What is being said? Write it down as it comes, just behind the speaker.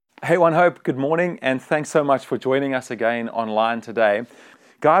Hey One Hope, good morning, and thanks so much for joining us again online today.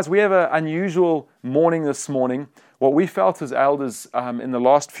 Guys, we have an unusual morning this morning. What we felt as elders in the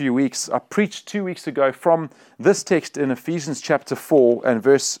last few weeks, I preached 2 weeks ago from this text in Ephesians chapter 4 and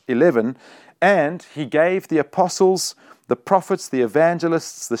verse 11, and he gave the apostles, the prophets, the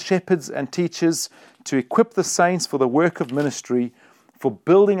evangelists, the shepherds and teachers to equip the saints for the work of ministry, for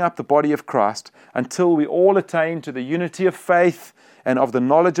building up the body of Christ, until we all attain to the unity of faith and of the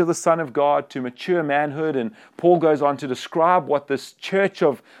knowledge of the Son of God, to mature manhood. And Paul goes on to describe what this church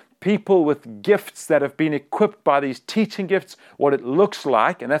of people with gifts that have been equipped by these teaching gifts, what it looks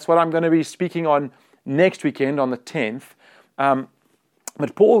like. And that's what I'm going to be speaking on next weekend on the 10th.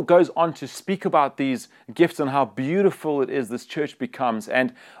 But Paul goes on to speak about these gifts and how beautiful it is this church becomes.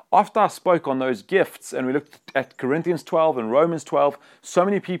 And after I spoke on those gifts and we looked at Corinthians 12 and Romans 12, so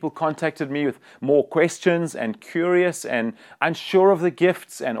many people contacted me with more questions and curious and unsure of the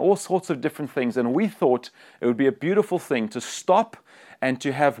gifts and all sorts of different things. And we thought it would be a beautiful thing to stop and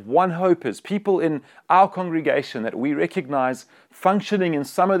to have One Hopers, people in our congregation that we recognize functioning in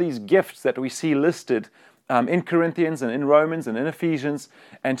some of these gifts that we see listed in Corinthians and in Romans and in Ephesians,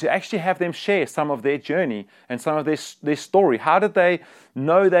 and to actually have them share some of their journey and some of their story. How did they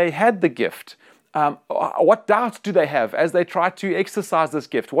know they had the gift? What doubts do they have as they try to exercise this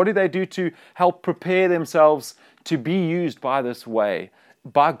gift? What do they do to help prepare themselves to be used by this way,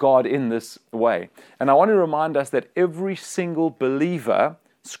 by God in this way? And I want to remind us that every single believer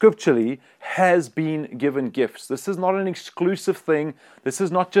scripturally has been given gifts. This is not an exclusive thing. This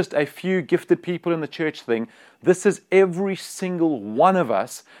is not just a few gifted people in the church thing. This is every single one of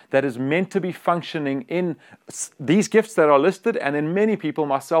us that is meant to be functioning in these gifts that are listed, and then many people,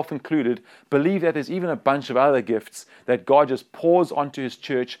 myself included, believe that there's even a bunch of other gifts that God just pours onto His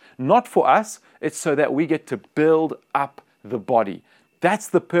church, not for us, it's so that we get to build up the body. That's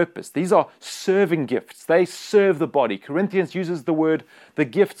the purpose. These are serving gifts. They serve the body. Corinthians uses the word, the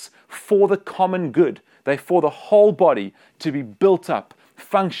gifts for the common good. They're for the whole body to be built up,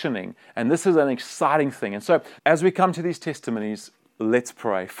 functioning. And this is an exciting thing. And so as we come to these testimonies, let's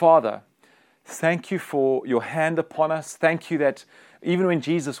pray. Father, thank you for your hand upon us. Thank you that even when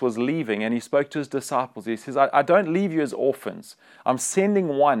Jesus was leaving and He spoke to His disciples, He says, I don't leave you as orphans. I'm sending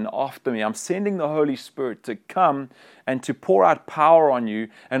one after me. I'm sending the Holy Spirit to come and to pour out power on you.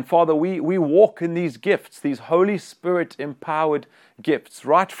 And Father, we walk in these gifts, these Holy Spirit empowered gifts,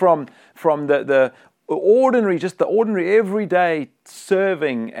 right from the ordinary, just the ordinary everyday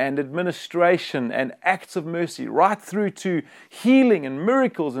serving and administration and acts of mercy, right through to healing and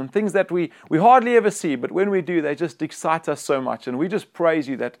miracles and things that we hardly ever see, but when we do, they just excite us so much. And we just praise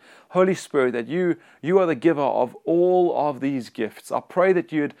you that, Holy Spirit, that you are the giver of all of these gifts. I pray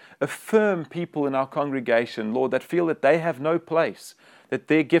that you'd affirm people in our congregation, Lord, that feel that they have no place, that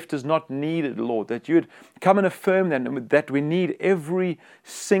their gift is not needed, Lord, that you'd come and affirm them, that we need every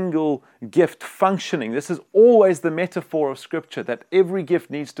single gift functioning. This is always the metaphor of Scripture, that every gift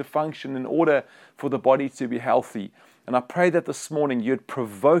needs to function in order for the body to be healthy. And I pray that this morning you'd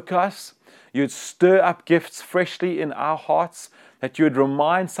provoke us, you'd stir up gifts freshly in our hearts, that you would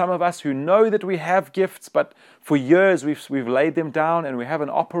remind some of us who know that we have gifts, but for years we've laid them down and we haven't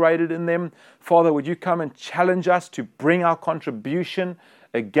operated in them. Father, would you come and challenge us to bring our contribution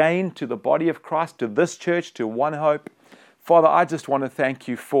again to the body of Christ, to this church, to One Hope. Father, I just want to thank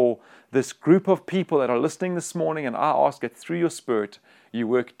you for this group of people that are listening this morning, and I ask that through your Spirit, you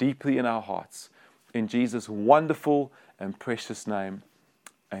work deeply in our hearts. In Jesus' wonderful and precious name,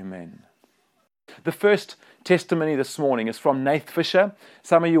 amen. The first testimony this morning is from Nath Fisher.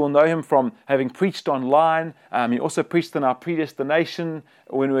 Some of you will know him from having preached online. He also preached in our Predestination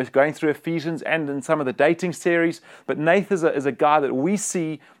when we were going through Ephesians and in some of the dating series. But Nath is a guy that we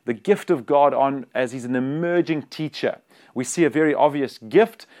see the gift of God on as he's an emerging teacher. We see a very obvious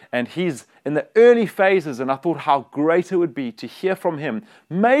gift, and he's in the early phases, and I thought how great it would be to hear from him.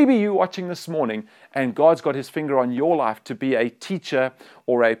 Maybe you're watching this morning and God's got His finger on your life to be a teacher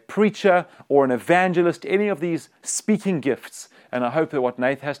or a preacher or an evangelist, any of these speaking gifts. And I hope that what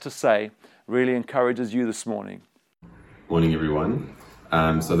Nath has to say really encourages you this morning. Morning, everyone.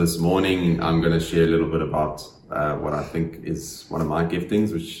 So this morning I'm going to share a little bit about what I think is one of my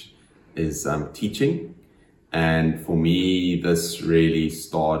giftings, which is teaching. And for me, this really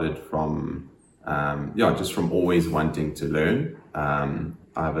started from, just from always wanting to learn. I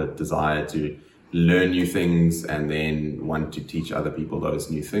have a desire to learn new things and then want to teach other people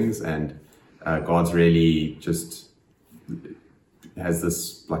those new things. And God's really just has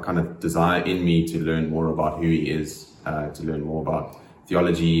this like kind of desire in me to learn more about who He is, to learn more about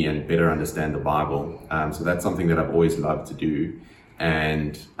theology and better understand the Bible. So that's something that I've always loved to do.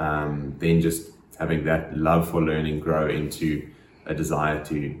 and then just having that love for learning grow into a desire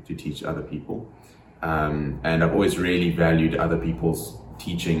to teach other people. And I've always really valued other people's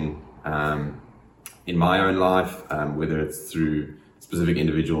teaching in my own life, whether it's through specific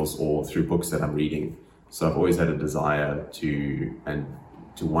individuals or through books that I'm reading. So I've always had a desire to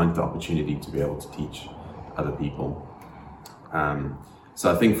want the opportunity to be able to teach other people.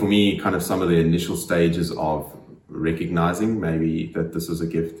 So I think for me, kind of some of the initial stages of recognizing maybe that this was a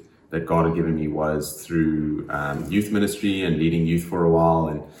gift that God had given me was through youth ministry and leading youth for a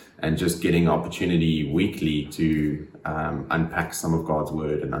while, and just getting opportunity weekly to unpack some of God's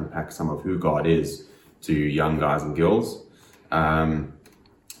word and unpack some of who God is to young guys and girls.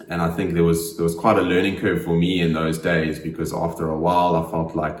 And I think there was quite a learning curve for me in those days, because after a while I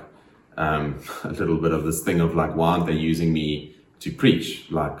felt like a little bit of this thing of like, why aren't they using me to preach,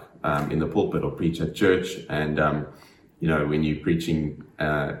 like in the pulpit or preach at church? And you know, when you're preaching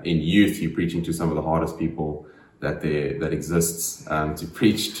in youth, you're preaching to some of the hardest people that exists to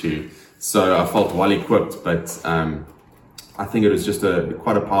preach to. So I felt well equipped, but I think it was just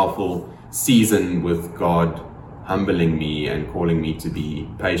quite a powerful season with God humbling me and calling me to be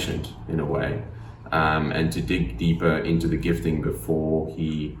patient in a way, and to dig deeper into the gifting before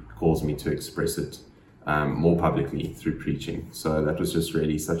He calls me to express it more publicly through preaching. So that was just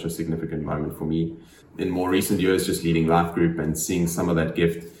really such a significant moment for me. In more recent years, just leading life group and seeing some of that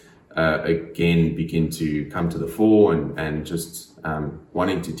gift again begin to come to the fore, and just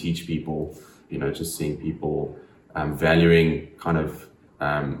wanting to teach people, you know, just seeing people valuing kind of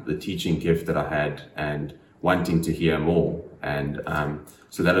the teaching gift that I had and wanting to hear more. And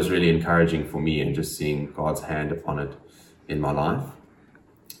so that was really encouraging for me, and just seeing God's hand upon it in my life.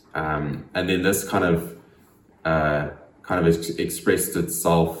 And then this kind of expressed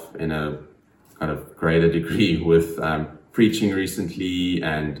itself in a kind of greater degree with preaching recently,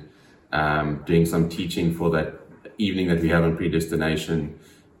 and doing some teaching for that evening that we have on Predestination,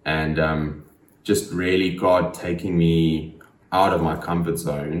 and just really God taking me out of my comfort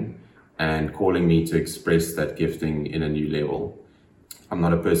zone and calling me to express that gifting in a new level. I'm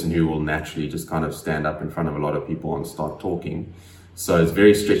not a person who will naturally just kind of stand up in front of a lot of people and start talking. So it's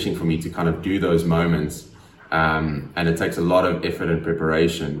very stretching for me to kind of do those moments. And it takes a lot of effort and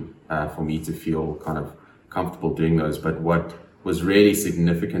preparation for me to feel kind of comfortable doing those. But what was really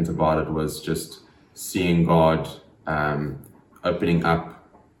significant about it was just seeing God opening up,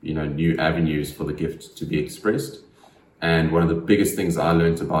 you know, new avenues for the gift to be expressed. And one of the biggest things I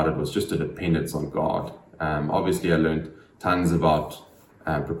learned about it was just a dependence on God. Obviously, I learned tons about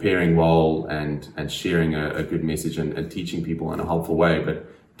preparing well and sharing a good message and teaching people in a helpful way. But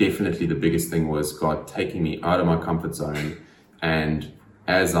definitely the biggest thing was God taking me out of my comfort zone. And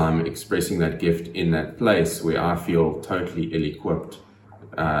as I'm expressing that gift in that place where I feel totally ill-equipped,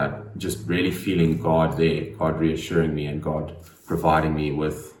 just really feeling God there, God reassuring me, and God providing me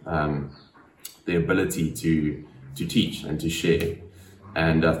with the ability to teach and to share.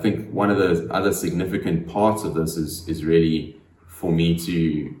 And I think one of the other significant parts of this is really for me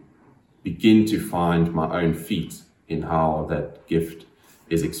to begin to find my own feet in how that gift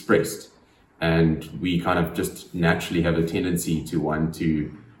is expressed. And we kind of just naturally have a tendency to want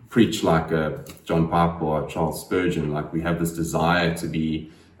to preach like a John Piper or a Charles Spurgeon. Like, we have this desire to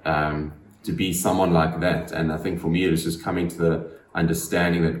be someone like that. And I think for me, it was just coming to the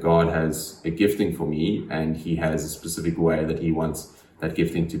understanding that God has a gifting for me, and He has a specific way that He wants that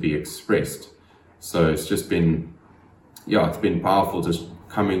gifting to be expressed. So it's just been, it's been powerful just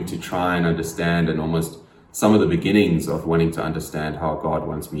coming to try and understand, and almost some of the beginnings of wanting to understand how God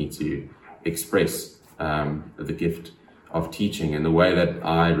wants me to express the gift of teaching. And the way that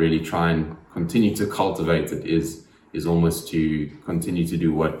I really try and continue to cultivate it is almost to continue to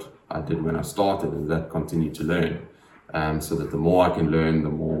do what I did when I started, and that continue to learn. So that the more I can learn, the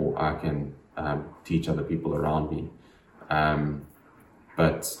more I can teach other people around me.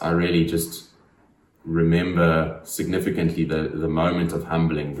 But I really just remember significantly the moment of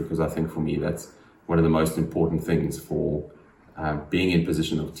humbling, because I think for me that's one of the most important things for being in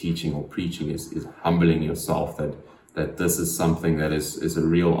position of teaching or preaching is humbling yourself, that this is something that is a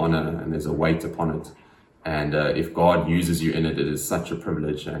real honor, and there's a weight upon it. And if God uses you in it, it is such a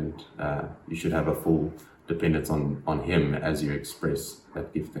privilege, and you should have a full dependence on Him as you express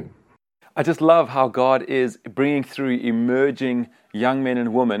that gifting. I just love how God is bringing through emerging young men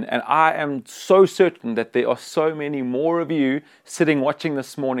and women. And I am so certain that there are so many more of you sitting watching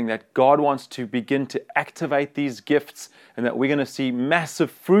this morning that God wants to begin to activate these gifts, and that we're going to see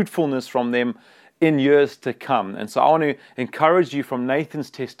massive fruitfulness from them in years to come. And so I want to encourage you from Nathan's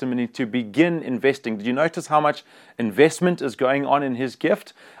testimony to begin investing. Did you notice how much investment is going on in his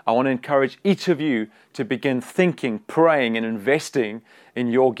gift? I want to encourage each of you to begin thinking, praying, and investing in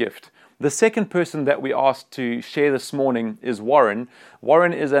your gift. The second person that we asked to share this morning is Warren.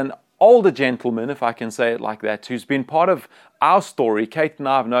 Warren is an older gentleman, if I can say it like that, who's been part of our story. Kate and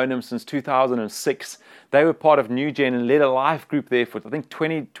I have known him since 2006. They were part of New Gen and led a life group there for, I think,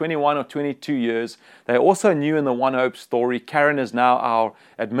 21 or 22 years. They're also new in the One Hope story. Karen is now our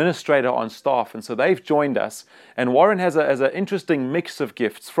administrator on staff, and so they've joined us. And Warren has an interesting mix of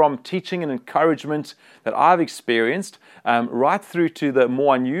gifts, from teaching and encouragement that I've experienced, right through to the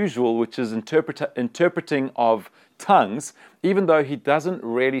more unusual, which is interpreting of tongues, even though he doesn't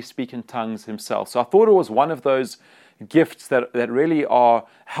really speak in tongues himself. So I thought it was one of those gifts that really are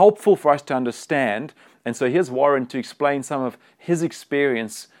helpful for us to understand. And so here's Warren to explain some of his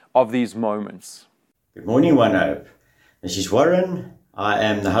experience of these moments. Good morning, One Hope. This is Warren. I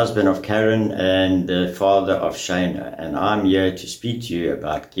am the husband of Karen and the father of Shana, and I'm here to speak to you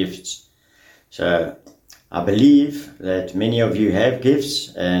about gifts. So I believe that many of you have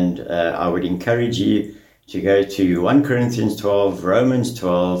gifts, and I would encourage you to go to 1 Corinthians 12, Romans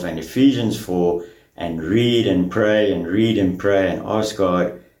 12, and Ephesians 4, and read and pray and read and pray and ask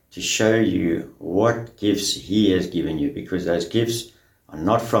God to show you what gifts He has given you, because those gifts are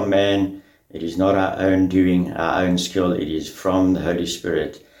not from man. It is not our own doing, our own skill. It is from the Holy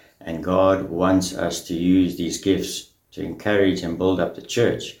Spirit. And God wants us to use these gifts to encourage and build up the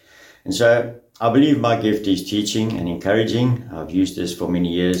church. And so I believe my gift is teaching and encouraging. I've used this for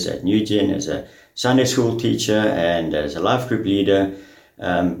many years at New Gen as a Sunday school teacher and as a life group leader.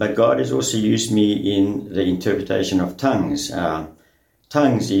 But God has also used me in the interpretation of tongues.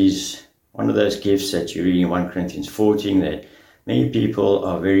 Tongues is one of those gifts that you read in 1 Corinthians 14 that many people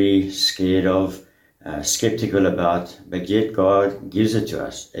are very scared of, skeptical about, but yet God gives it to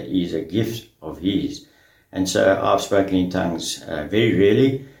us. It is a gift of His. And so I've spoken in tongues very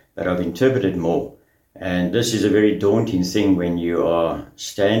rarely, but I've interpreted more. And this is a very daunting thing when you are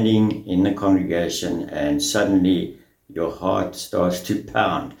standing in the congregation and suddenly your heart starts to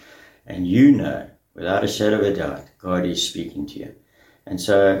pound. And you know, without a shadow of a doubt, God is speaking to you. And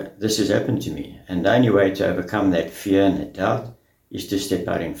so this has happened to me. And the only way to overcome that fear and that doubt is to step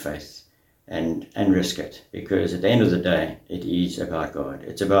out in faith and risk it. Because at the end of the day, it is about God.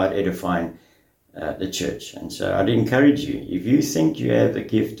 It's about edifying the church. And so I'd encourage you, if you think you have the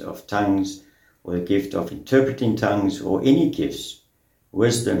gift of tongues or the gift of interpreting tongues or any gifts,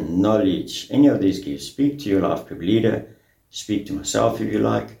 wisdom, knowledge, any of these gifts, speak to your life group leader, speak to myself if you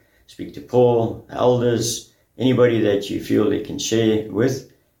like, speak to Paul, elders, anybody that you feel they can share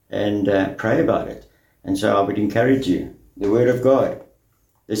with, and pray about it. And so I would encourage you, the Word of God.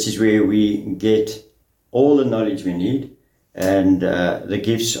 This is where we get all the knowledge we need, and the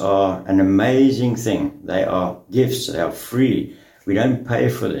gifts are an amazing thing. They are gifts, they are free. We don't pay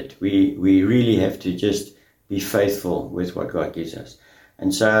for it. We really have to just be faithful with what God gives us.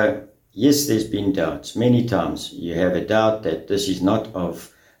 And so, yes, there's been doubts. Many times you have a doubt that this is not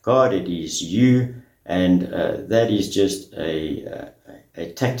of God, it is you, and that is just a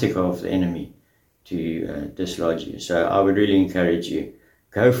tactic of the enemy to dislodge you. So I would really encourage you,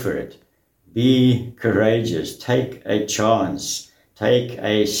 go for it. Be courageous. Take a chance. Take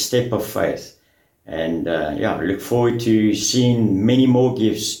a step of faith. And look forward to seeing many more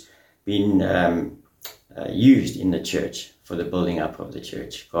gifts being used in the church for the building up of the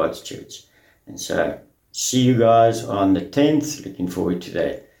church, God's church. And so see you guys on the 10th. Looking forward to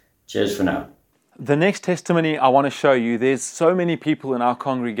that. Cheers for now. The next testimony I want to show you, there's so many people in our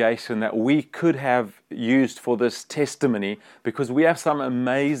congregation that we could have used for this testimony, because we have some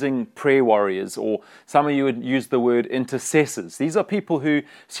amazing prayer warriors, or some of you would use the word intercessors. These are people who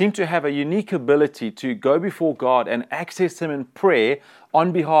seem to have a unique ability to go before God and access Him in prayer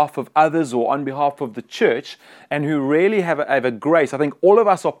on behalf of others or on behalf of the church, and who really have a grace. I think all of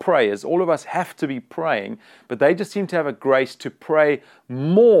us are prayers, all of us have to be praying, but they just seem to have a grace to pray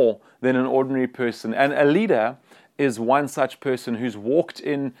more than an ordinary person. And a leader is one such person who's walked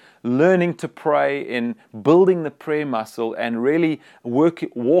in learning to pray, in building the prayer muscle, and really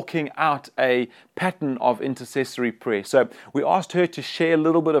walking out a pattern of intercessory prayer. So we asked her to share a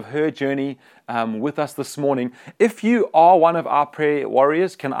little bit of her journey with us this morning. If you are one of our prayer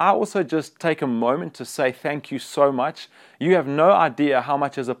warriors, can I also just take a moment to say thank you so much? You have no idea how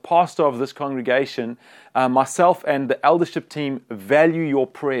much, as a pastor of this congregation, myself and the eldership team value your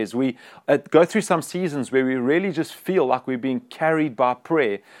prayers. We go through some seasons where we really just feel like we're being carried by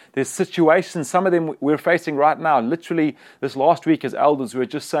prayer. There's situations, some of them we're facing right now. Literally this last week as elders, we were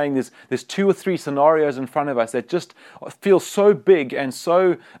just saying there's 2 or 3 scenarios in front of us that just feel so big and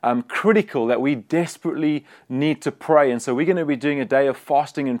so critical that we desperately need to pray. And so we're going to be doing a day of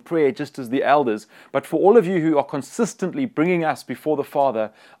fasting and prayer just as the elders. But for all of you who are consistently bringing us before the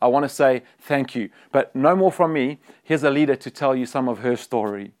Father, I want to say thank you. But no more from me. Here's a leader to tell you some of her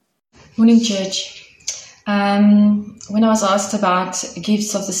story. Morning, church. When I was asked about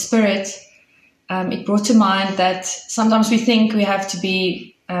gifts of the Spirit, it brought to mind that sometimes we think we have to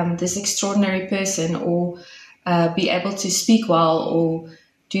be this extraordinary person or be able to speak well or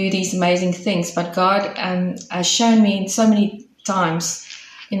do these amazing things. But God has shown me so many times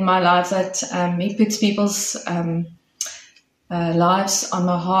in my life that He puts people's lives on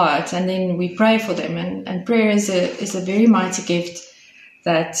my heart, and then we pray for them. And prayer is a very mighty gift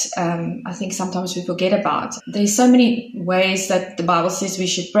that I think sometimes we forget about. There's so many ways that the Bible says we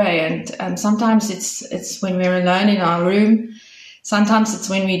should pray, and sometimes it's when we're alone in our room. Sometimes it's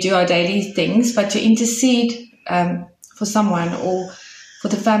when we do our daily things. But to intercede for someone or for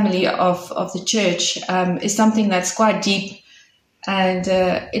the family of the church is something that's quite deep, and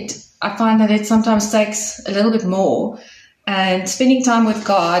I find that it sometimes takes a little bit more. And spending time with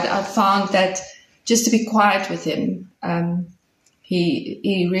God, I've found that just to be quiet with Him,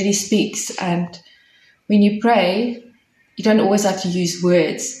 He really speaks. And when you pray, you don't always have to use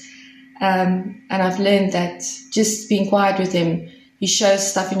words. And I've learned that just being quiet with Him, He shows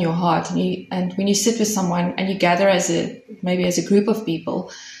stuff in your heart. And when you sit with someone and you gather maybe as a group of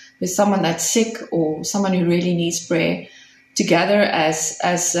people with someone that's sick or someone who really needs prayer, together as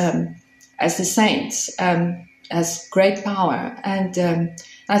the saints, has great power. And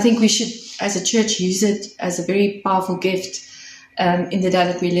I think we should, as a church, use it as a very powerful gift in the day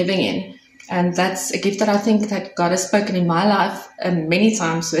that we're living in. And that's a gift that I think that God has spoken in my life many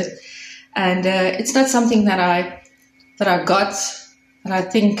times with. And it's not something that I got, that I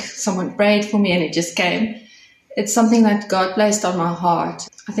think someone prayed for me and it just came. It's something that God placed on my heart.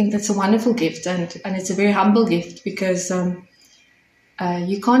 I think that's a wonderful gift, and it's a very humble gift, because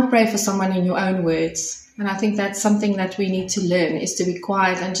you can't pray for someone in your own words. And I think that's something that we need to learn, is to be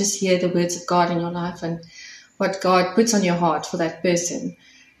quiet and just hear the words of God in your life and what God puts on your heart for that person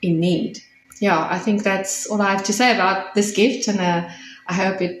in need. Yeah, I think that's all I have to say about this gift, and I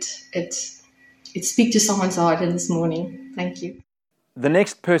hope it speaks to someone's heart in this morning. Thank you. The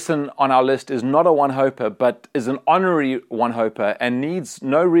next person on our list is not a one-hoper, but is an honorary one-hoper and needs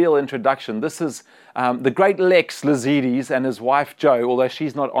no real introduction. This is the great Lex Lazides and his wife Jo, although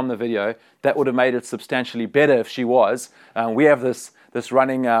she's not on the video. That would have made it substantially better if she was. We have this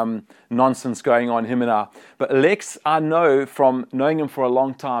running nonsense going on, him and I. But Lex, I know from knowing him for a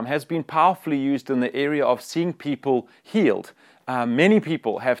long time, has been powerfully used in the area of seeing people healed. Many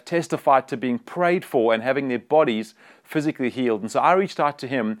people have testified to being prayed for and having their bodies physically healed. And so I reached out to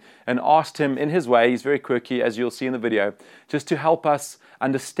him and asked him, in his way, he's very quirky, as you'll see in the video, just to help us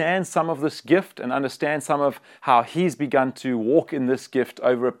understand some of this gift and understand some of how he's begun to walk in this gift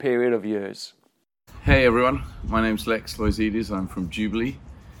over a period of years. Hey everyone, my name's Lex Lazides. I'm from Jubilee,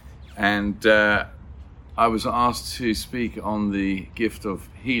 and I was asked to speak on the gift of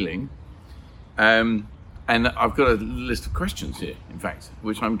healing. And I've got a list of questions here, in fact,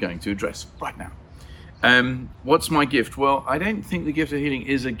 which I'm going to address right now. What's my gift? Well, I don't think the gift of healing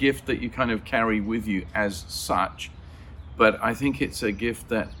is a gift that you kind of carry with you as such, but I think it's a gift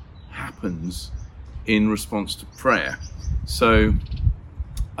that happens in response to prayer. So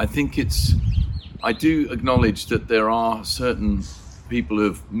I think I do acknowledge that there are certain people who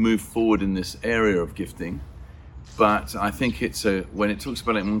have moved forward in this area of gifting, but I think when it talks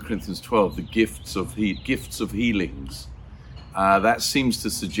about it in 1 Corinthians 12, the gifts of healings, that seems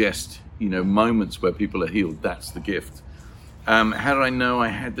to suggest, moments where people are healed. That's the gift. How did I know I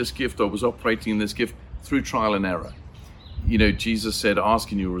had this gift? I was operating in this gift through trial and error. Jesus said,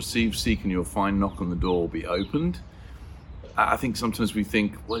 ask and you'll receive, seek and you'll find, knock on the door will be opened. I think sometimes we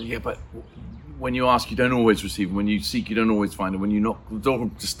think, well, yeah, but when you ask, you don't always receive. When you seek, you don't always find. And when you knock, the door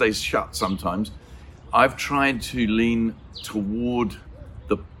just stays shut sometimes. I've tried to lean toward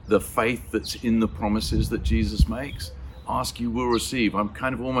the faith that's in the promises that Jesus makes. Ask, you will receive. I'm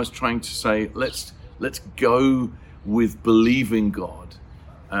kind of almost trying to say, let's go with believing God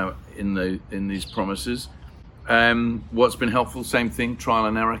in these promises. What's been helpful, same thing, trial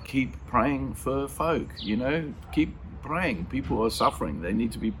and error. Keep praying for folk, keep praying. People are suffering. They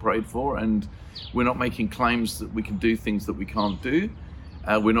need to be prayed for, and we're not making claims that we can do things that we can't do.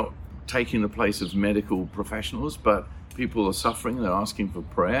 We're not taking the place of medical professionals, but people are suffering. They're asking for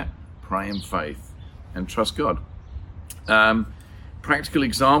prayer. Pray in faith and trust God. Practical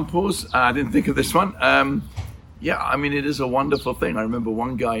examples. I didn't think of this one. It is a wonderful thing. I remember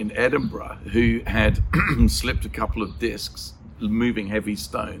one guy in Edinburgh who had slipped a couple of discs moving heavy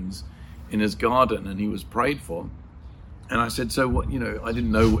stones in his garden, and he was prayed for. And I said, so what, I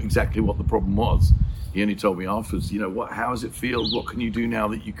didn't know exactly what the problem was. He only told me afterwards, how does it feel? What can you do now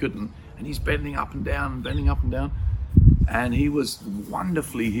that you couldn't? And he's bending up and down. And he was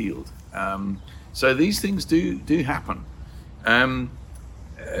wonderfully healed. So these things do happen.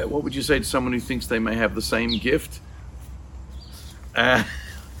 What would you say to someone who thinks they may have the same gift?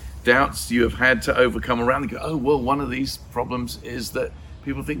 Doubts you have had to overcome around. They go, one of these problems is that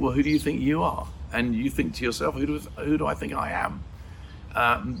people think, well, who do you think you are? And you think to yourself, who do I think I am?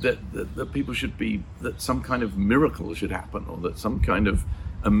 That people should be, that some kind of miracle should happen, or that some kind of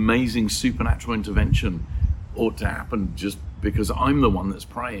amazing supernatural intervention ought to happen just because I'm the one that's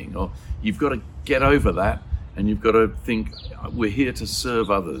praying. Or you've got to get over that, and you've got to think, we're here to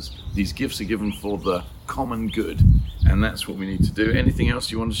serve others. These gifts are given for the common good, and that's what we need to do. Anything else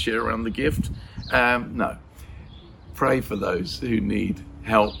you want to share around the gift? No. Pray for those who need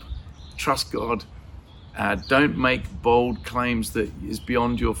help. Trust God. Don't make bold claims that is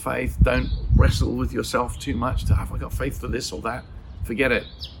beyond your faith. Don't wrestle with yourself too much to have I got faith for this or that. Forget it.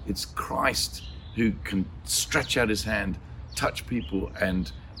 It's Christ who can stretch out his hand, touch people,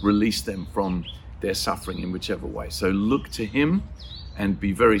 and release them from their suffering in whichever way. So look to him and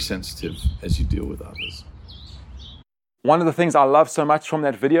be very sensitive as you deal with others. One of the things I love so much from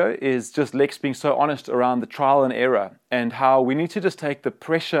that video is just Lex being so honest around the trial and error, and how we need to just take the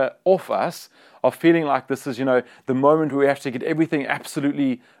pressure off us of feeling like this is, the moment where we have to get everything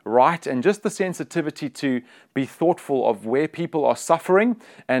absolutely right, and just the sensitivity to be thoughtful of where people are suffering,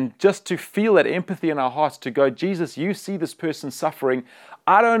 and just to feel that empathy in our hearts to go, Jesus, you see this person suffering.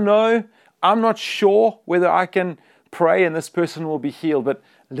 I don't know. I'm not sure whether I can pray and this person will be healed, but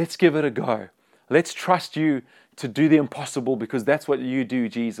let's give it a go. Let's trust you to do the impossible, because that's what you do,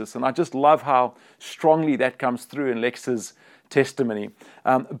 Jesus. And I just love how strongly that comes through in Lex's testimony.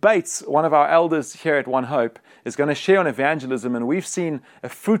 Bates, one of our elders here at One Hope, is going to share on evangelism, and we've seen a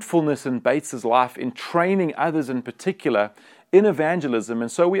fruitfulness in Bates's life in training others in particular in evangelism. And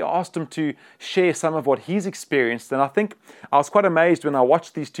so we asked him to share some of what he's experienced. And I think I was quite amazed when I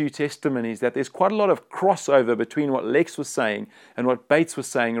watched these two testimonies that there's quite a lot of crossover between what Lex was saying and what Bates was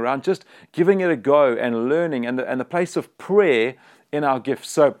saying around just giving it a go and learning, and the place of prayer in our gifts.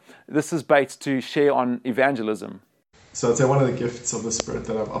 So this is Bates to share on evangelism. So I'd say one of the gifts of the Spirit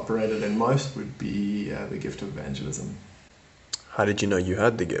that I've operated in most would be the gift of evangelism. How did you know you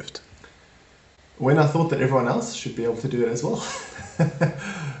had the gift? When I thought that everyone else should be able to do it as well.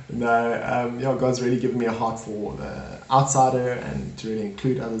 God's really given me a heart for the outsider, and to really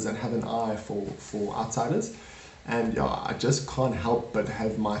include others and have an eye for outsiders. And I just can't help but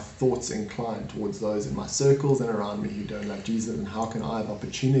have my thoughts inclined towards those in my circles and around me who don't love Jesus, and how can I have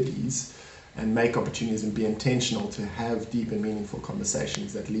opportunities and make opportunities and be intentional to have deep and meaningful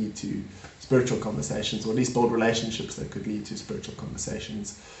conversations that lead to spiritual conversations, or at least build relationships that could lead to spiritual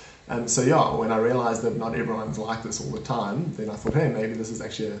conversations. When I realized that not everyone's like this all the time, then I thought, hey, maybe this is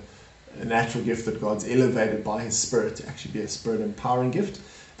actually a natural gift that God's elevated by his Spirit to actually be a Spirit-empowering gift.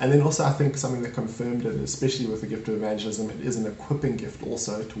 And then also I think something that confirmed it, especially with the gift of evangelism, it is an equipping gift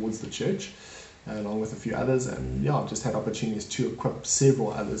also towards the church, along with a few others. And I've just had opportunities to equip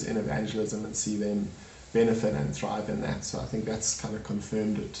several others in evangelism and see them benefit and thrive in that. So I think that's kind of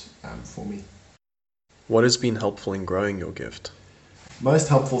confirmed it for me. What has been helpful in growing your gift? Most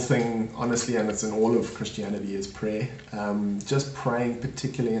helpful thing, honestly, and it's in all of Christianity, is prayer. Just praying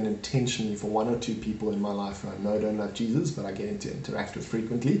particularly and intentionally for one or two people in my life who I know don't love Jesus, but I get to interact with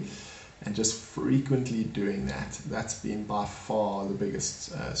frequently. And just frequently doing that, that's been by far the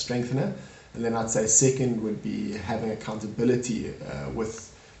biggest strengthener. And then I'd say second would be having accountability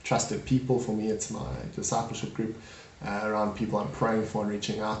with trusted people. For me, it's my discipleship group, around people I'm praying for and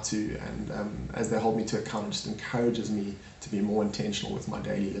reaching out to, and as they hold me to account, it just encourages me to be more intentional with my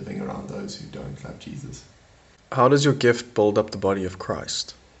daily living around those who don't love Jesus. How does your gift build up the body of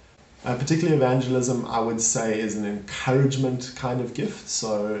Christ? Particularly evangelism, I would say, is an encouragement kind of gift.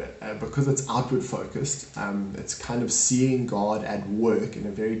 So because it's outward focused, it's kind of seeing God at work in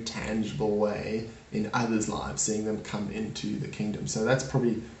a very tangible way in others' lives, seeing them come into the kingdom. So that's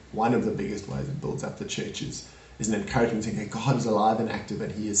probably one of the biggest ways it builds up the church is an encouragement saying, hey, God is alive and active,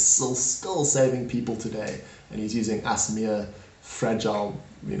 and he is still saving people today, and he's using us mere fragile,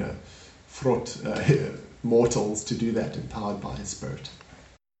 fraught mortals to do that, empowered by his Spirit.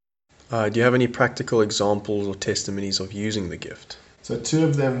 Do you have any practical examples or testimonies of using the gift? So 2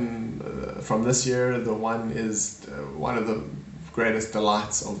 of them from this year. The one is one of the greatest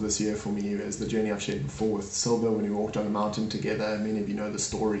delights of this year for me is the journey I've shared before with Silver when we walked on a mountain together. Many of you know the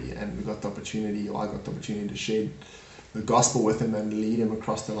story, and I got the opportunity to share the gospel with him and lead him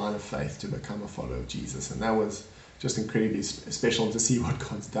across the line of faith to become a follower of Jesus. And that was just incredibly special to see what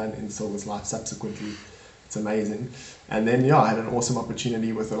God's done in Silver's life subsequently. It's amazing. And then, I had an awesome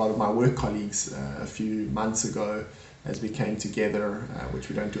opportunity with a lot of my work colleagues a few months ago as we came together, which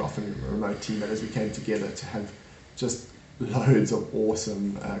we don't do often, a remote team, but as we came together to have just loads of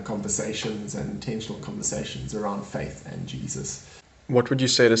awesome conversations and intentional conversations around faith and Jesus. What would you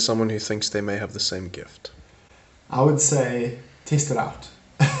say to someone who thinks they may have the same gift? I would say, test it out.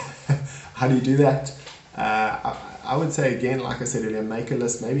 How do you do that? I would say, again, like I said earlier, make a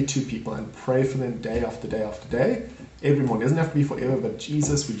list, maybe 2 people, and pray for them day after day after day. Every morning. It doesn't have to be forever, but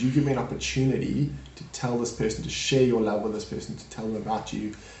Jesus, would you give me an opportunity to tell this person, to share your love with this person, to tell them about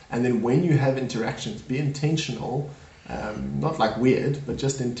you? And then when you have interactions, be intentional, not like weird, but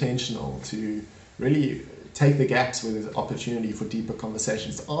just intentional to really take the gaps where there's opportunity for deeper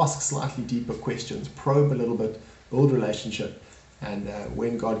conversations, ask slightly deeper questions, probe a little bit, build relationship, and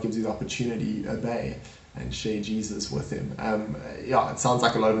when God gives you the opportunity, obey and share Jesus with him. It sounds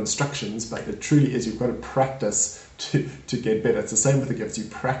like a lot of instructions, but it truly is. You've got to practice to get better. It's the same with the gifts. You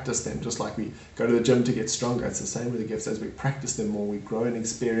practice them, just like we go to the gym to get stronger. It's the same with the gifts. As we practice them more, we grow in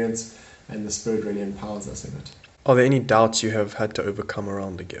experience, and the Spirit really empowers us in it. Are there any doubts you have had to overcome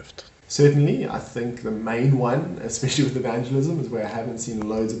around the gift? Certainly, I think the main one, especially with evangelism, is where I haven't seen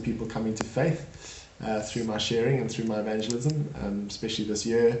loads of people coming to faith through my sharing and through my evangelism, especially this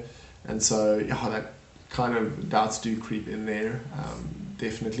year. And so, that kind of doubts do creep in there,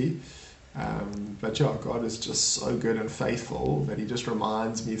 definitely. But God is just so good and faithful that he just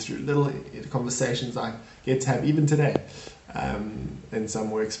reminds me through little conversations I get to have even today in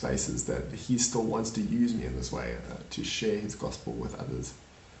some workspaces that he still wants to use me in this way to share his gospel with others.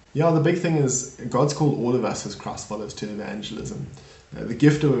 The big thing is God's called all of us as Christ followers to evangelism. The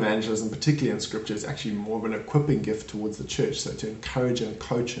gift of evangelism, particularly in Scripture, is actually more of an equipping gift towards the church. So to encourage and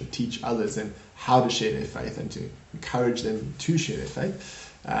coach and teach others in how to share their faith and to encourage them to share their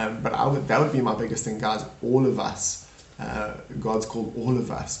faith. But that would be my biggest thing, guys. All of us, God's called all of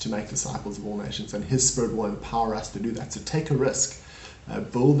us to make disciples of all nations, and his Spirit will empower us to do that. So take a risk,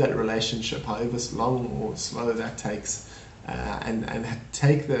 build that relationship, however long or slow that takes, and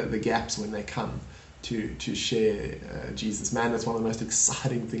take the gaps when they come to share Jesus. Man, it's one of the most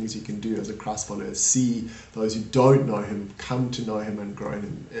exciting things you can do as a Christ follower, see those who don't know him come to know him and grow in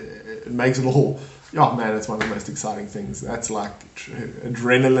him. It makes it all, it's one of the most exciting things. That's like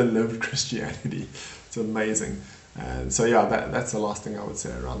adrenaline-lived Christianity. It's amazing. And so that's the last thing I would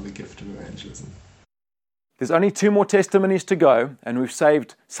say around the gift of evangelism. There's only 2 more testimonies to go, and we've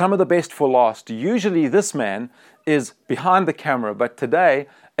saved some of the best for last. Usually this man is behind the camera, but today,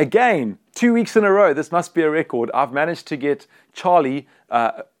 again, 2 weeks in a row, this must be a record. I've managed to get Charlie,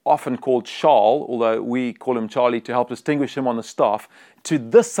 often called Charles, although we call him Charlie to help distinguish him on the staff, to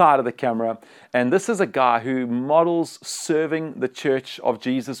this side of the camera. And this is a guy who models serving the church of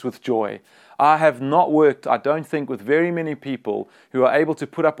Jesus with joy. I have not worked, I don't think, with very many people who are able to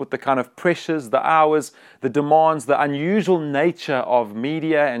put up with the kind of pressures, the hours, the demands, the unusual nature of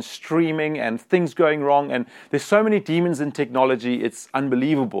media and streaming and things going wrong. And there's so many demons in technology, it's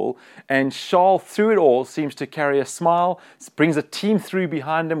unbelievable. And Charles, through it all, seems to carry a smile, brings a team through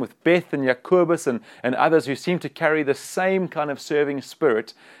behind him with Beth and Jacobus and others who seem to carry the same kind of serving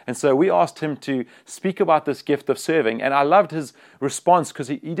spirit. And so we asked him to speak about this gift of serving. And I loved his response because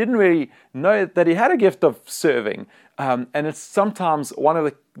he didn't really know that he had a gift of serving. And it's sometimes one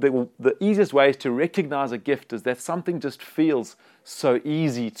of the easiest ways to recognize a gift is that something just feels so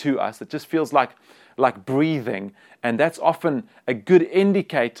easy to us. It just feels like breathing. And that's often a good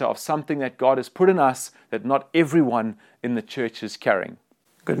indicator of something that God has put in us that not everyone in the church is carrying.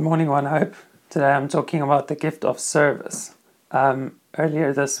 Good morning, One Hope. Today I'm talking about the gift of service.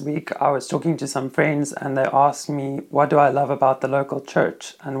 Earlier this week, I was talking to some friends and they asked me, what do I love about the local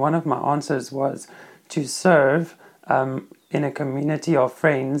church? And one of my answers was to serve in a community of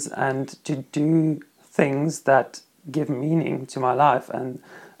friends and to do things that give meaning to my life and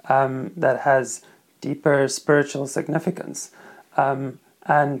that has deeper spiritual significance.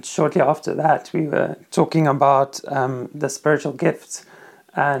 And shortly after that, we were talking about the spiritual gifts.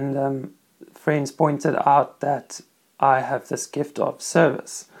 and friends pointed out that I have this gift of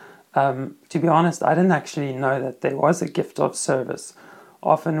service. To be honest, I didn't actually know that there was a gift of service.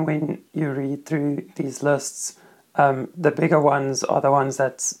 Often when you read through these lists, the bigger ones are the ones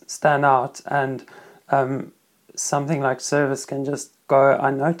that stand out, and something like service can just go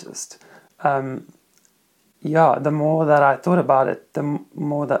unnoticed. The more that I thought about it, the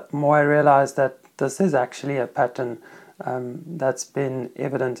more I realized that this is actually a pattern that's been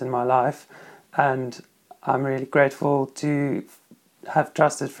evident in my life, and I'm really grateful to have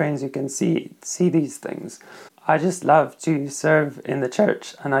trusted friends who can see these things. I just love to serve in the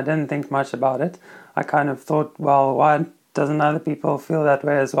church, and I didn't think much about it. I kind of thought, well, why doesn't other people feel that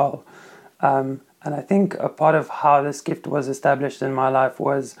way as well? And I think a part of how this gift was established in my life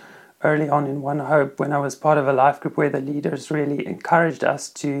was early on in One Hope, when I was part of a life group where the leaders really encouraged us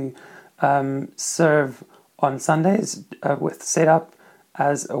to serve on Sundays with setup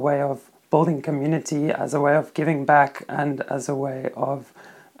as a way of building community, as a way of giving back, and as a way of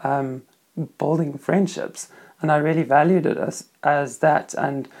building friendships. And I really valued it as that.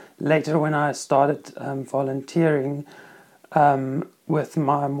 And later when I started volunteering with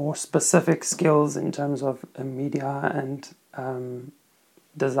my more specific skills in terms of media and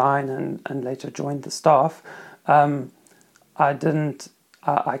design, and later joined the staff, I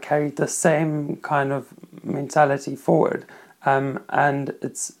carried the same kind of mentality forward. And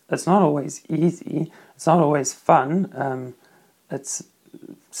it's not always easy. It's not always fun. It's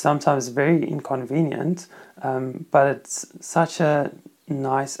sometimes very inconvenient, but it's such a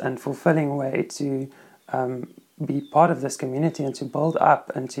nice and fulfilling way to be part of this community and to build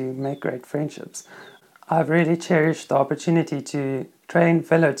up and to make great friendships. I've really cherished the opportunity to train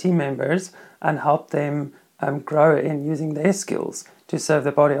fellow team members and help them grow in using their skills to serve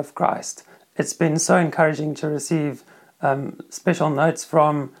the body of Christ. It's been so encouraging to receive special notes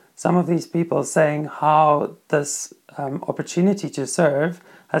from some of these people saying how this opportunity to serve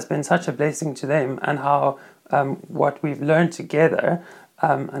has been such a blessing to them, and how what we've learned together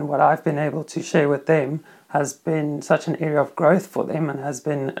and what I've been able to share with them has been such an area of growth for them, and has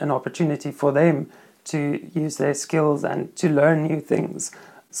been an opportunity for them to use their skills and to learn new things.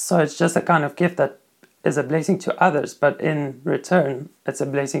 So it's just a kind of gift that is a blessing to others, but in return, it's a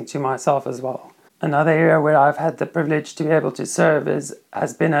blessing to myself as well. Another area where I've had the privilege to be able to serve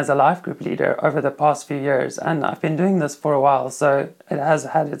has been as a life group leader over the past few years. And I've been doing this for a while, so it has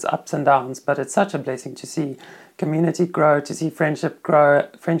had its ups and downs, but it's such a blessing to see community grow, to see friendships grow,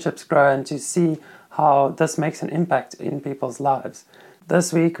 and to see how this makes an impact in people's lives.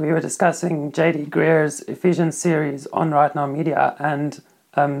 This week we were discussing J.D. Greer's Ephesians series on Right Now Media, and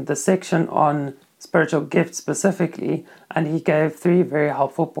the section on spiritual gifts specifically, and he gave 3 very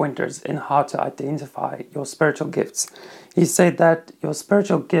helpful pointers in how to identify your spiritual gifts. He said that your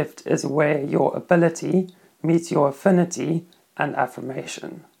spiritual gift is where your ability meets your affinity and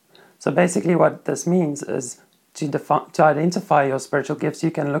affirmation. So basically what this means is to identify your spiritual gifts,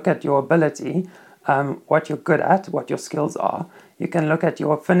 you can look at your ability, what you're good at, what your skills are. You can look at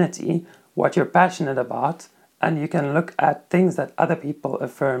your affinity, what you're passionate about, and you can look at things that other people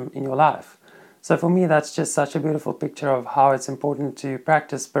affirm in your life. So for me, that's just such a beautiful picture of how it's important to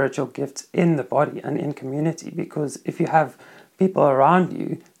practice spiritual gifts in the body and in community, because if you have people around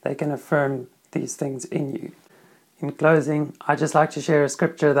you, they can affirm these things in you. In closing, I'd just like to share a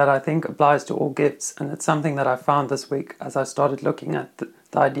scripture that I think applies to all gifts, and it's something that I found this week as I started looking at the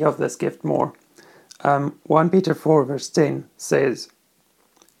idea of this gift more. 1 Peter 4 verse 10 says,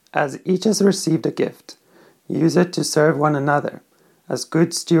 "As each has received a gift, use it to serve one another, as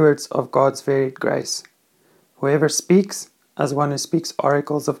good stewards of God's varied grace. Whoever speaks, as one who speaks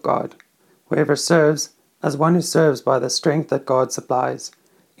oracles of God. Whoever serves, as one who serves by the strength that God supplies,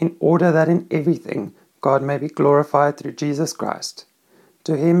 in order that in everything God may be glorified through Jesus Christ.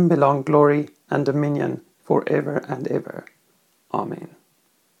 To him belong glory and dominion forever and ever. Amen."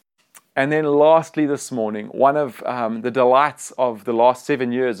 And then lastly this morning, one of the delights of the last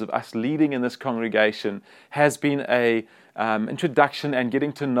 7 years of us leading in this congregation has been a introduction and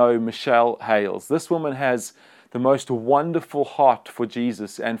getting to know Michelle Hales. This woman has the most wonderful heart for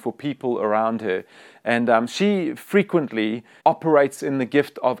Jesus and for people around her. And she frequently operates in the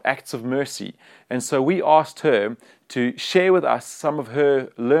gift of acts of mercy. And so we asked her to share with us some of her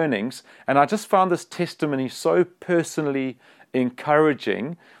learnings. And I just found this testimony so personally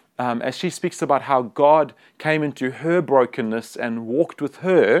encouraging as she speaks about how God came into her brokenness and walked with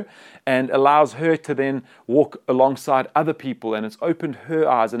her and allows her to then walk alongside other people, and it's opened her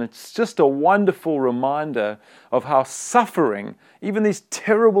eyes. And it's just a wonderful reminder of how suffering, even these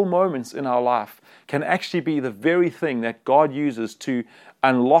terrible moments in our life, can actually be the very thing that God uses to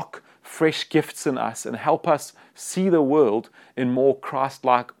unlock fresh gifts in us and help us see the world in more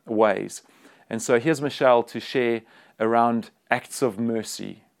Christ-like ways. And so here's Michelle to share around acts of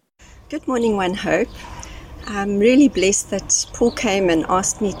mercy. Good morning, One Hope. I'm really blessed that Paul came and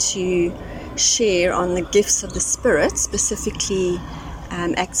asked me to share on the gifts of the Spirit, specifically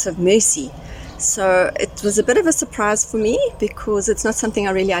acts of mercy. So it was a bit of a surprise for me because it's not something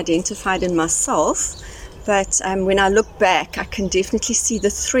I really identified in myself. But when I look back, I can definitely see the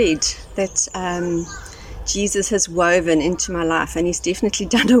thread that Jesus has woven into my life, and he's definitely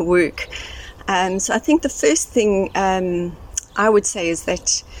done a work. So I think the first thing I would say is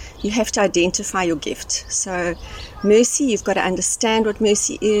that you have to identify your gift. So mercy, you've got to understand what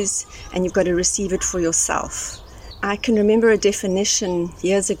mercy is, and you've got to receive it for yourself. I can remember a definition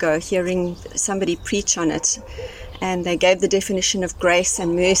years ago, hearing somebody preach on it, and they gave the definition of grace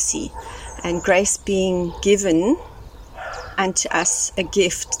and mercy, and grace being given unto us a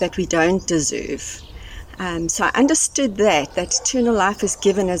gift that we don't deserve. So I understood that eternal life is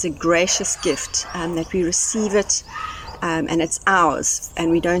given as a gracious gift, that we receive it, and it's ours,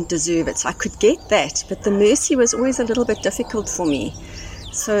 and we don't deserve it. So I could get that, but the mercy was always a little bit difficult for me.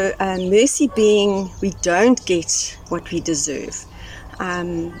 So mercy being we don't get what we deserve,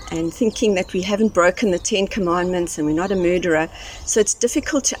 and thinking that we haven't broken the 10 commandments and we're not a murderer. So it's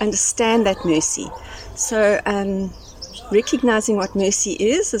difficult to understand that mercy. So recognizing what mercy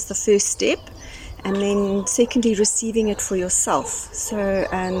is the first step. And then secondly, receiving it for yourself. So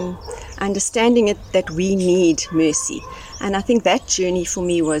understanding it that we need mercy. And I think that journey for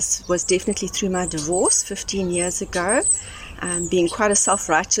me was definitely through my divorce 15 years ago. Being quite a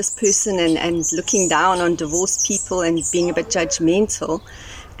self-righteous person and looking down on divorced people and being a bit judgmental.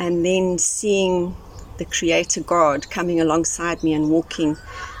 And then seeing the Creator God coming alongside me and walking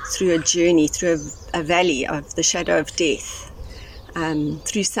through a journey, through a valley of the shadow of death.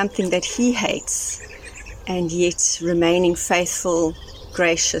 Through something that he hates, and yet remaining faithful,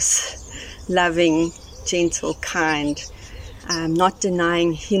 gracious, loving, gentle, kind, not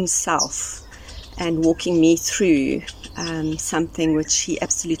denying himself, and walking me through something which he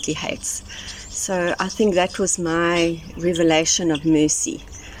absolutely hates. So I think that was my revelation of mercy.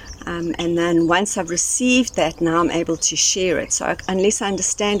 And then once I've received that, now I'm able to share it. So unless I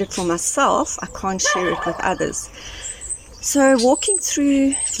understand it for myself, I can't share it with others. So walking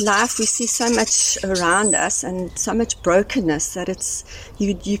through life, we see so much around us and so much brokenness that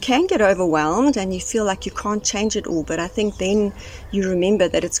you can get overwhelmed and you feel like you can't change it all. But I think then you remember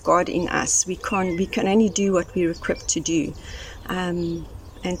that it's God in us. We can only do what we're equipped to do,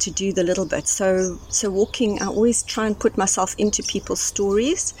 and to do the little bit. So walking, I always try and put myself into people's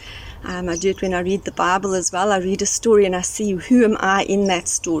stories. I do it when I read the Bible as well. I read a story and I see who am I in that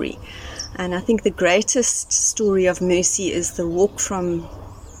story. And I think the greatest story of mercy is the walk from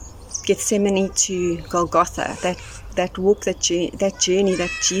Gethsemane to Golgotha, that walk, that journey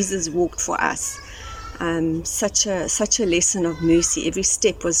that Jesus walked for us. Such a lesson of mercy. Every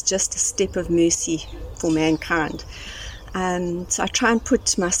step was just a step of mercy for mankind. So I try and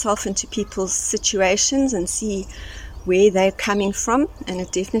put myself into people's situations and see where they're coming from, and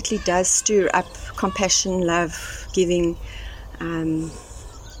it definitely does stir up compassion, love, giving,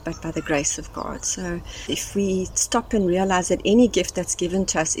 but by the grace of God. So if we stop and realize that any gift that's given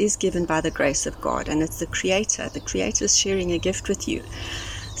to us is given by the grace of God, and it's the Creator. The Creator is sharing a gift with you.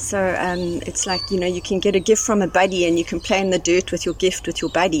 So it's like, you can get a gift from a buddy and you can play in the dirt with your gift with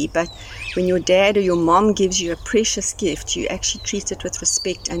your buddy, but when your dad or your mom gives you a precious gift, you actually treat it with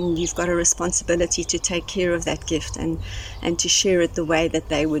respect, and you've got a responsibility to take care of that gift and to share it the way that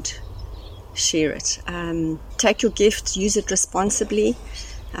they would share it. Take your gift, use it responsibly.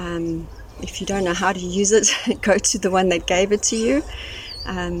 If you don't know how to use it, go to the one that gave it to you.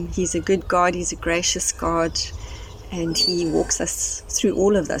 He's a good God, he's a gracious God, and he walks us through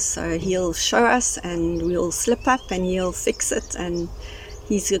all of this. So he'll show us and we'll slip up and he'll fix it, and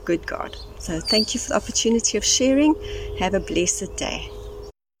he's a good God. So thank you for the opportunity of sharing. Have a blessed day.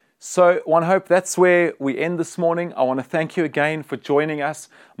 So, One Hope, that's where we end this morning. I want to thank you again for joining us.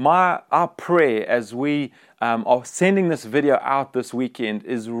 Our prayer as we are sending this video out this weekend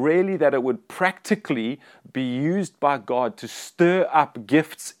is really that it would practically be used by God to stir up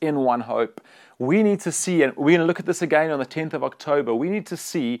gifts in One Hope. We need to see, and we're going to look at this again on the 10th of October, we need to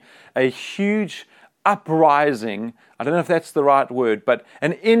see a huge uprising, I don't know if that's the right word, but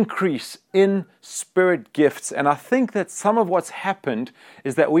an increase in spirit gifts. And I think that some of what's happened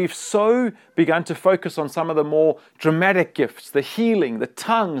is that we've so begun to focus on some of the more dramatic gifts, the healing, the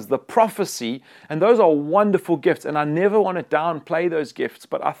tongues, the prophecy, and those are wonderful gifts. And I never want to downplay those gifts,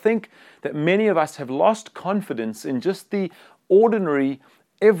 but I think that many of us have lost confidence in just the ordinary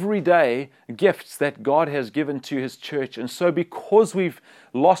everyday gifts that God has given to His church. And so because we've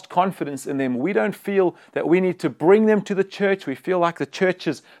lost confidence in them, we don't feel that we need to bring them to the church. We feel like the church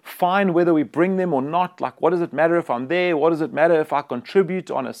is fine whether we bring them or not. Like, what does it matter if I'm there? What does it matter if I contribute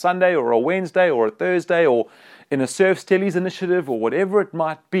on a Sunday or a Wednesday or a Thursday or in a Serve Stellies initiative or whatever it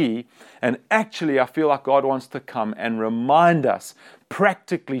might be? And actually, I feel like God wants to come and remind us,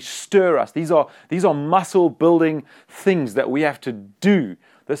 practically stir us. These are muscle building things that we have to do.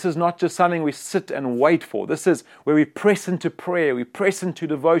 This is not just something we sit and wait for. This is where we press into prayer, we press into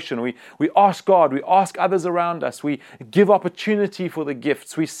devotion, we ask God, we ask others around us, we give opportunity for the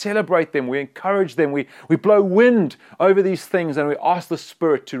gifts, we celebrate them, we encourage them, we blow wind over these things, and we ask the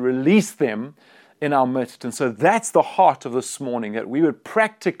Spirit to release them in our midst. And so that's the heart of this morning, that we would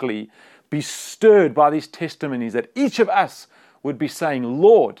practically be stirred by these testimonies, that each of us would be saying,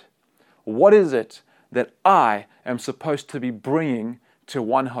 Lord, what is it that I am supposed to be bringing to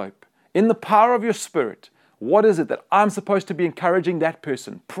One Hope? In the power of your Spirit, what is it that I'm supposed to be encouraging that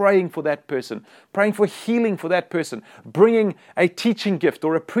person, praying for that person, praying for healing for that person, bringing a teaching gift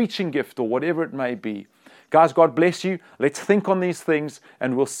or a preaching gift or whatever it may be? Guys, God bless you. Let's think on these things,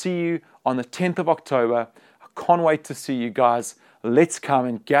 and we'll see you on the 10th of October. I can't wait to see you guys. Let's come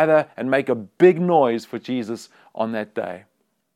and gather and make a big noise for Jesus on that day.